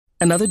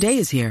Another day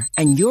is here,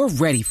 and you're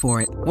ready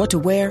for it. What to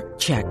wear?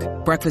 Check.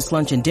 Breakfast,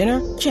 lunch, and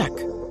dinner? Check.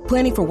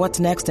 Planning for what's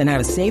next and how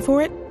to save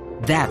for it?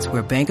 That's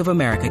where Bank of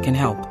America can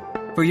help.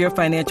 For your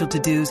financial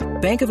to-dos,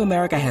 Bank of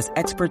America has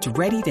experts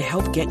ready to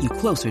help get you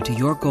closer to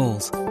your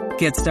goals.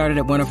 Get started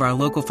at one of our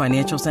local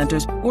financial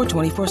centers or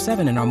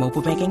 24/7 in our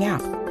mobile banking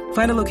app.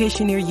 Find a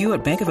location near you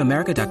at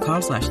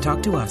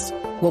bankofamerica.com/talktous.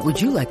 What would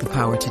you like the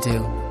power to do?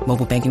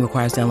 Mobile banking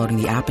requires downloading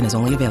the app and is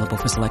only available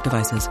for select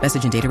devices.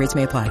 Message and data rates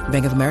may apply.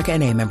 Bank of America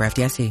N.A., member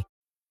FDIC.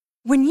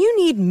 When you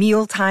need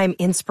mealtime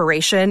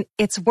inspiration,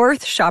 it's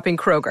worth shopping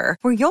Kroger,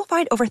 where you'll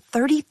find over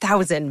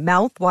 30,000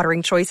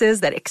 mouth-watering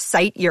choices that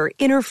excite your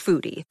inner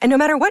foodie. And no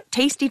matter what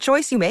tasty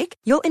choice you make,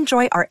 you'll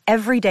enjoy our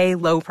everyday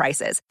low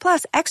prices,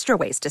 plus extra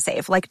ways to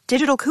save, like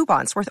digital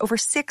coupons worth over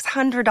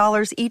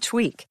 $600 each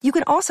week. You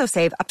can also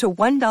save up to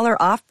 $1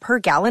 off per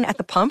gallon at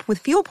the pump with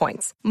fuel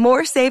points.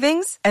 More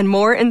savings and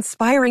more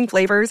inspiring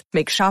flavors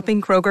make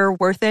shopping Kroger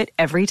worth it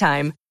every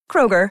time.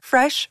 Kroger,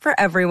 fresh for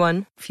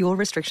everyone. Fuel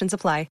restrictions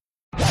apply.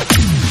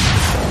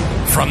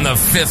 From the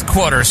Fifth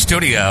Quarter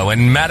Studio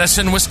in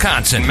Madison,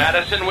 Wisconsin,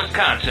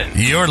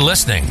 you're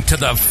listening to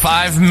the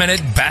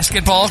 5-Minute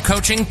Basketball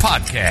Coaching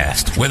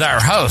Podcast with our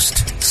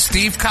host,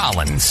 Steve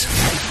Collins.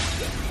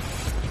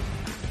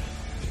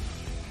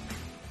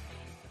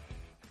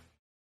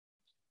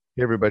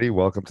 Hey, everybody.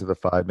 Welcome to the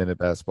 5-Minute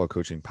Basketball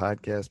Coaching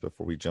Podcast.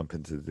 Before we jump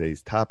into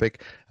today's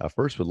topic,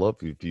 first, we'd love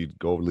if you'd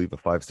go leave a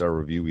 5-star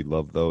review. We'd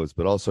love those.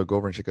 But also go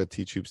over and check out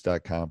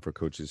teachhoops.com for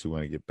coaches who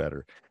want to get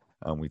better.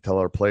 We tell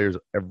our players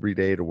every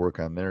day to work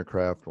on their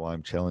craft. Well,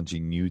 I'm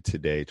challenging you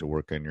today to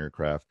work on your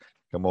craft.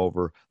 Come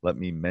over. Let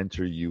me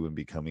mentor you in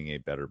becoming a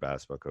better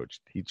basketball coach.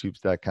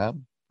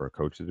 Teachhoops.com for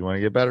coaches who want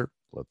to get better.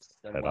 Let's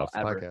head off the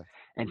podcast.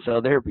 And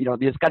so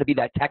there's got to be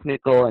that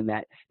technical and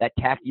that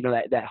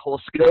whole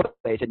skill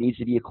base that needs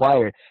to be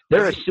acquired.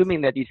 They're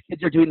assuming that these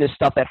kids are doing this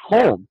stuff at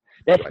home.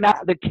 That's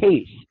not the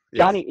case.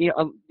 Johnny,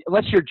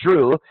 unless you're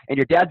Drew and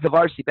your dad's the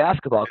varsity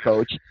basketball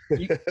coach and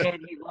he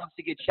loves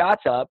to get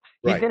shots up,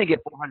 he's going to get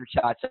 400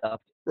 shots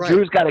up. Right.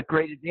 Drew's got a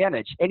great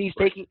advantage, and he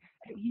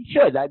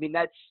should. I mean,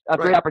 that's a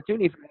great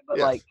opportunity for him. But,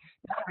 not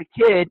every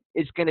kid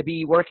is going to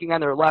be working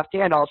on their left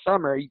hand all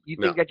summer. You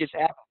think that just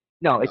happens?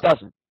 No, it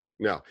doesn't.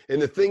 No.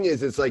 And the thing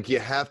is, it's like you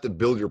have to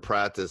build your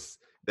practice.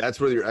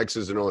 That's where your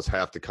X's and O's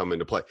have to come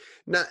into play.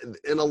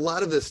 And a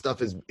lot of this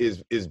stuff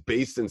is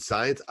based in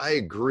science. I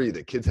agree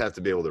that kids have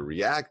to be able to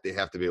react. They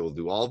have to be able to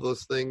do all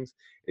those things,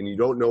 and you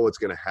don't know what's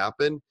going to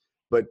happen.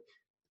 But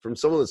from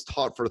someone that's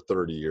taught for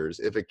 30 years,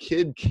 if a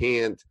kid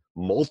can't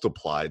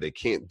multiply, they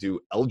can't do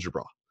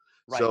algebra.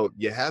 Right. So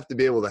you have to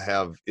be able to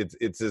have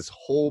it's this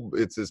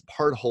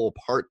part whole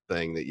part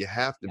thing that you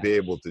have to be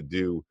able to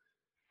do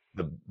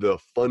the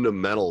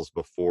fundamentals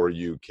before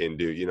you can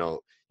do. You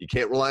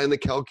can't rely on the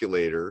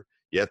calculator.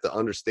 You have to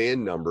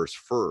understand numbers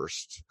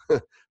first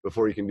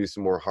before you can do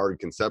some more hard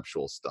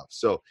conceptual stuff.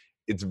 So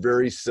it's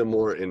very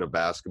similar in a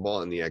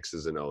basketball and the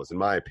X's and O's, in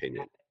my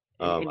opinion.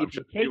 And if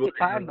you take the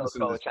time, though,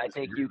 Coach, I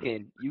think you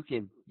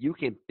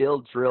can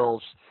build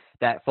drills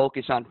that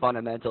focus on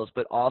fundamentals,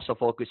 but also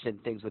focus in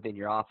things within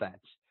your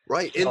offense.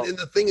 Right, so, and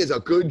the thing is, a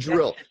good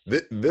drill.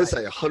 This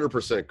I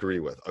 100%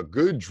 agree with. A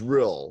good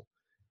drill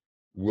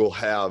will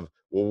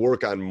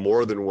work on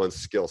more than one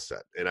skill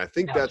set, and I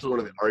think that's one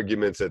of the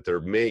arguments that they're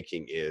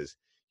making is,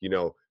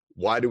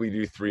 why do we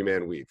do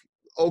 3-man weave?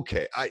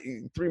 Okay,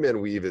 3-man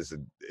weave is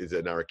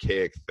an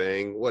archaic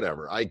thing.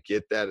 Whatever, I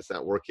get that it's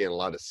not working on a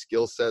lot of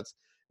skill sets.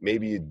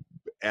 Maybe you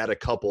add a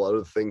couple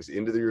other things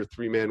into your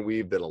 3-man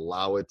weave that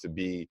allow it to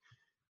be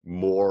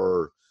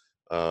more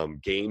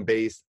game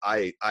based.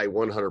 I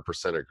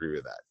 100% agree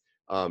with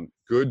that.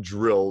 Good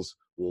drills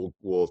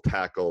will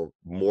tackle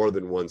more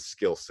than one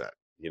skill set.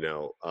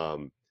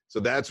 So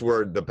that's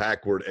where the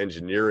backward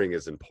engineering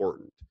is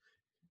important.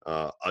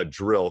 A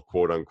drill,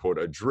 quote unquote,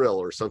 a drill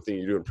or something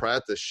you do in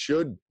practice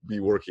should be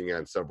working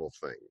on several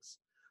things.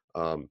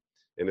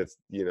 And it's,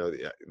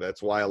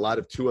 that's why a lot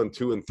of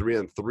 2-on-2 and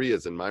 3-on-3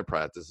 is in my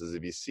practice, is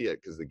if you see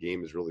it, because the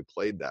game is really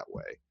played that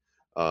way.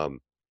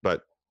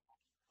 But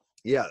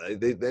yeah,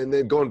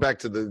 then going back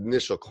to the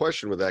initial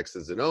question with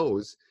X's and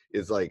O's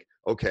is like,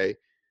 okay,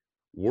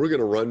 we're going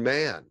to run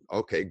man.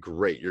 Okay,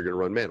 great. You're going to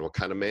run man. What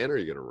kind of man are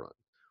you going to run?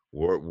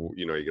 Are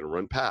you going to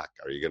run pack?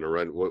 Are you going to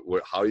run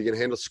how are you going to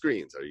handle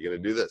screens? Are you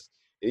going to do this?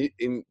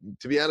 And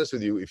to be honest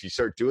with you, if you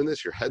start doing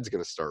this, your head's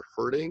going to start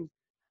hurting.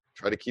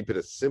 Try to keep it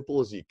as simple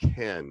as you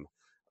can,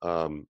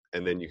 and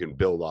then you can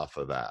build off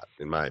of that,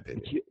 in my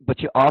opinion. But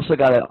you also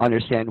got to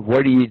understand,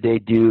 what do they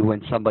do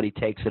when somebody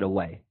takes it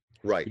away?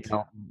 Right.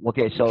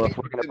 Okay, so if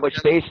we're going to push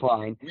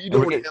baseline, we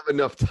don't have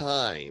enough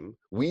time.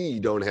 We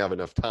don't have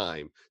enough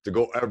time to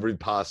go every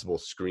possible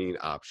screen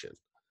option.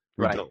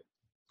 We don't.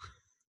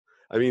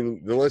 I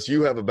mean, unless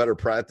you have a better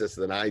practice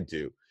than I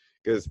do,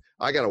 because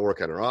I got to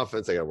work on our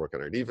offense. I got to work on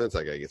our defense.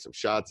 I got to get some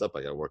shots up.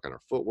 I got to work on our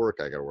footwork.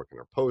 I got to work on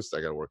our posts.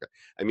 I got to work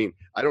on,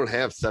 I don't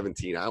have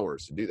 17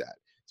 hours to do that.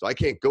 So I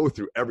can't go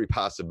through every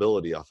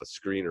possibility off a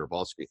screen or a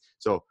ball screen.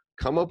 So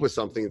come up with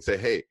something and say,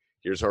 hey,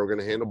 here's how we're going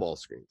to handle ball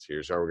screens.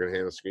 Here's how we're going to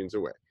handle screens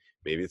away.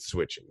 Maybe it's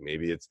switching.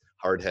 Maybe it's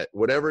hard head.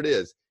 Whatever it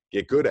is,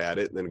 get good at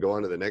it, and then go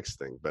on to the next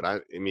thing. But I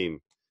mean,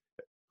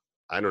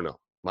 I don't know.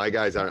 My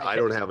guys, I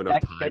don't have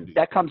enough time.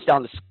 That comes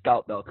down to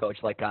scout, though, Coach.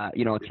 Like,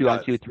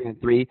 2-on-2,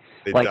 3-on-3.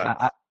 Like,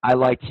 I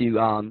like to.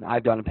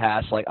 I've done in the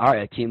past. Like, all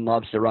right, a team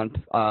loves to run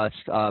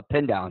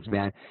pin downs,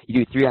 man.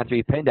 You do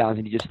 3-on-3 pin downs,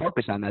 and you just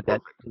focus on that 2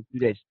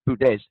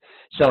 days.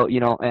 So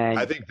and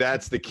I think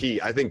that's the key.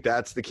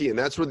 And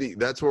that's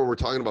where we're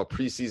talking about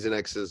preseason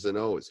X's and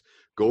O's.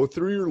 Go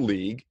through your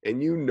league,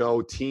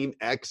 and Team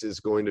X is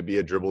going to be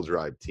a dribble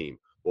drive team.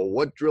 Well,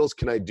 what drills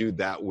can I do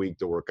that week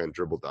to work on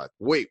dribble dive?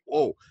 Wait,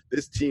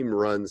 this team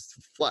runs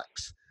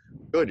flex.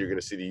 Good, you're going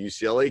to see the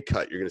UCLA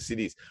cut. You're going to see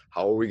these.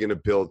 How are we going to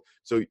build?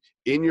 So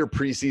in your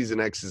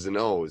preseason X's and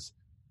O's,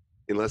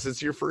 unless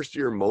it's your first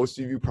year, most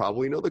of you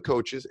probably know the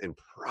coaches and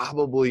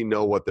probably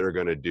know what they're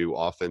going to do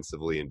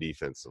offensively and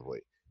defensively.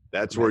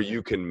 That's where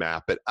you can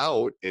map it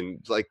out. And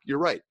like, you're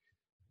right.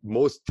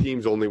 Most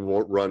teams only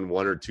won't run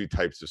 1 or 2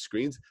 types of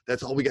screens.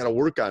 That's all we got to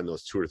work on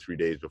those 2 or 3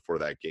 days before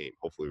that game.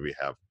 Hopefully we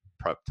have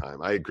prep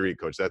time. I agree,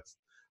 Coach.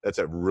 That's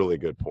a really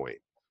good point.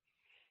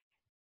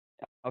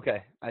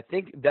 Okay. I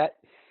think that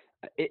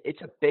it's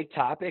a big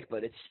topic,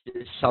 but it's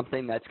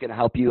something that's going to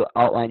help you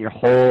outline your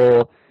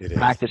whole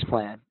practice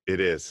plan. It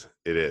is.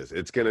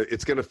 It's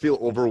gonna feel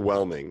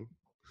overwhelming.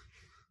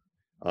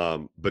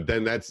 But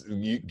then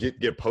you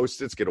get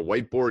Post-its, get a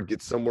whiteboard,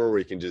 get somewhere where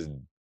you can just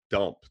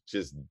dump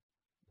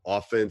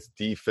offense,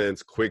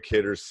 defense, quick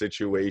hitter,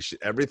 situation,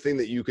 everything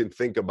that you can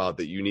think about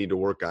that you need to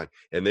work on,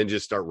 and then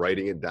just start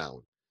writing it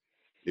down.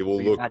 It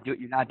will look.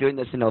 You're not doing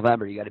this in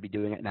November. You got to be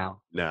doing it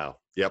now. Now.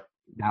 Yep.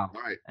 Now.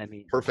 All right. I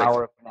mean, perfect.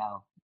 Power up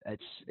now.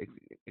 That's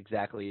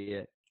exactly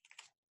it.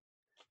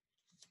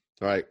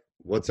 All right.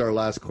 What's our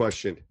last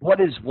question? What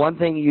is one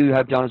thing you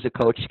have done as a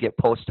coach to get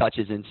post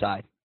touches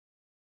inside?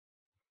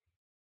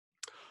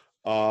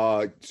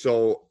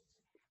 So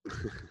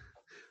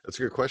that's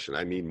a good question.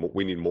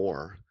 We need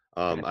more.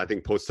 I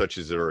think post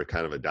touches are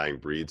kind of a dying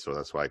breed, so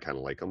that's why I kind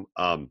of like them.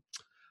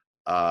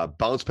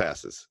 Bounce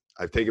passes.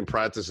 I've taken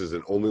practices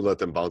and only let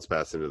them bounce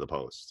pass into the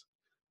post.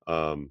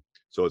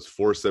 So it's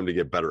forced them to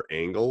get better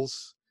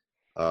angles.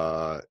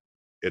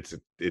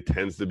 It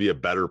tends to be a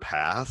better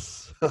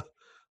pass.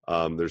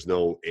 There's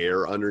no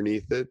air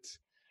underneath it.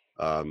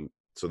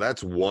 So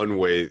that's one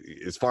way.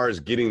 As far as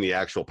getting the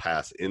actual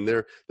pass in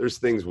there, there's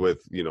things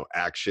with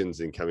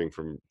actions and coming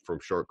from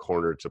short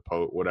corner to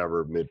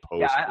whatever mid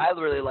post. Yeah, I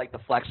really like the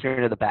flex screen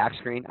or the back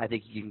screen. I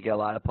think you can get a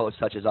lot of post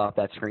touches off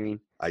that screen.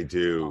 I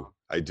do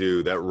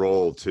that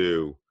roll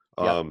too.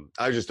 Yep.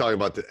 I was just talking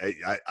about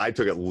I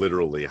took it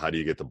literally. How do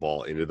you get the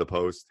ball into the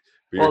post?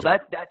 Well,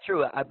 that's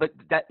true. But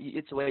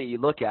it's the way you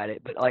look at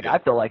it. But I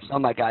feel like some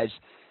of my guys,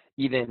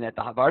 even at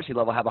the varsity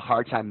level, have a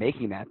hard time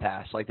making that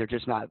pass. Like they're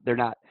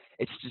not.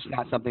 It's just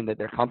not something that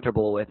they're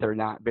comfortable with or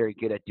not very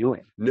good at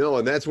doing. No,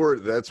 and that's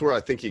where I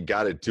think you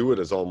got to do it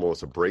as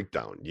almost a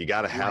breakdown. You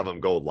got to have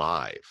them go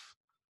live.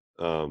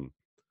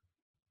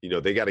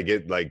 They got to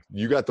get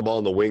you got the ball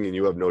in the wing and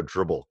you have no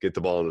dribble. Get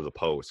the ball into the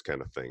post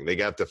kind of thing. They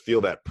got to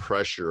feel that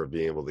pressure of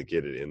being able to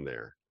get it in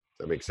there.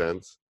 Does that make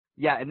sense?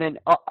 Yeah, and then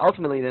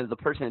ultimately the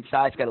person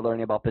inside's got to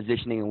learn about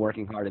positioning and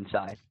working hard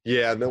inside.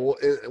 Yeah, and then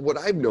what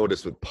I've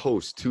noticed with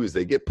posts too is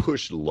they get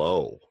pushed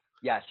low.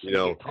 Yes,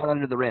 get caught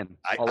under the rim.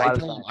 I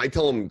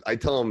tell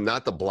them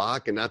not the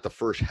block and not the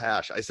first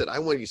hash. I said I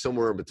want you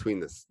somewhere in between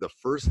the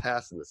first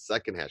hash and the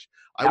second hash.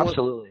 I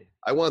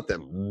want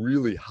them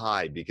really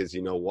high because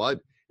you know what?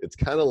 It's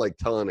kind of like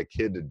telling a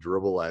kid to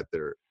dribble at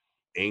their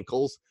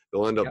ankles.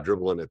 They'll end up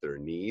dribbling at their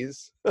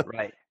knees.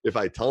 Right. If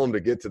I tell them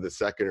to get to the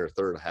second or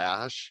third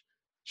hash,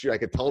 I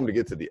could tell them to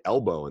get to the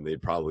elbow and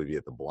they'd probably be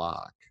at the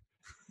block.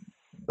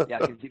 Yeah,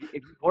 because if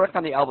you work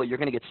on the elbow, you're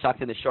going to get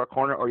sucked in the short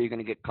corner or you're going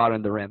to get caught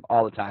in the rim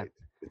all the time.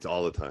 It's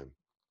all the time.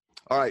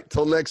 All right,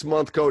 till next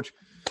month, Coach.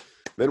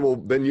 Then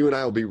you and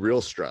I will be real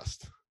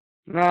stressed.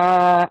 You're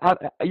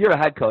a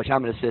head coach.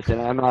 I'm an assistant.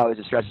 I'm not always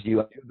as stressed as you. You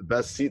have the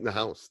best seat in the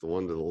house.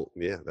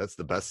 That's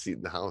the best seat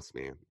in the house,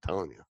 man. I'm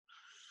telling you.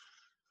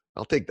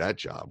 I'll take that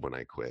job when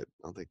I quit.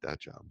 I'll take that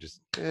job.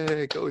 Just,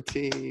 hey, go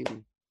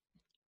team.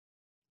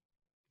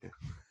 Yeah.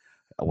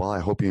 Well, I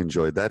hope you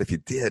enjoyed that. If you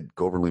did,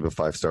 go over and leave a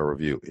 5-star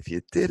review. If you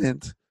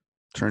didn't,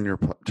 turn your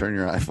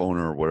iPhone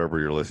or whatever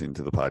you're listening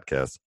to the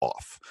podcast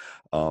off.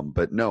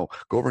 But no,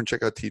 go over and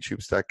check out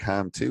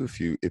teachhoops.com too.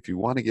 If you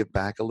want to give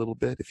back a little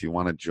bit, if you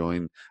want to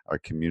join our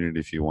community,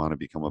 if you want to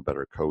become a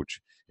better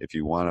coach, if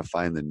you want to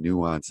find the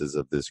nuances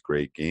of this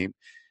great game,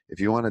 if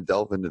you want to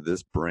delve into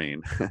this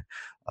brain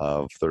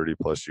of 30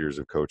 plus years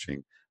of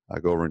coaching,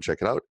 go over and check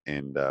it out,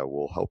 and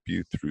we'll help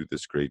you through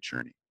this great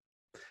journey.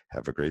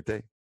 Have a great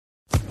day.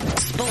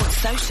 Sports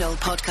Social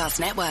Podcast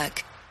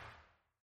Network.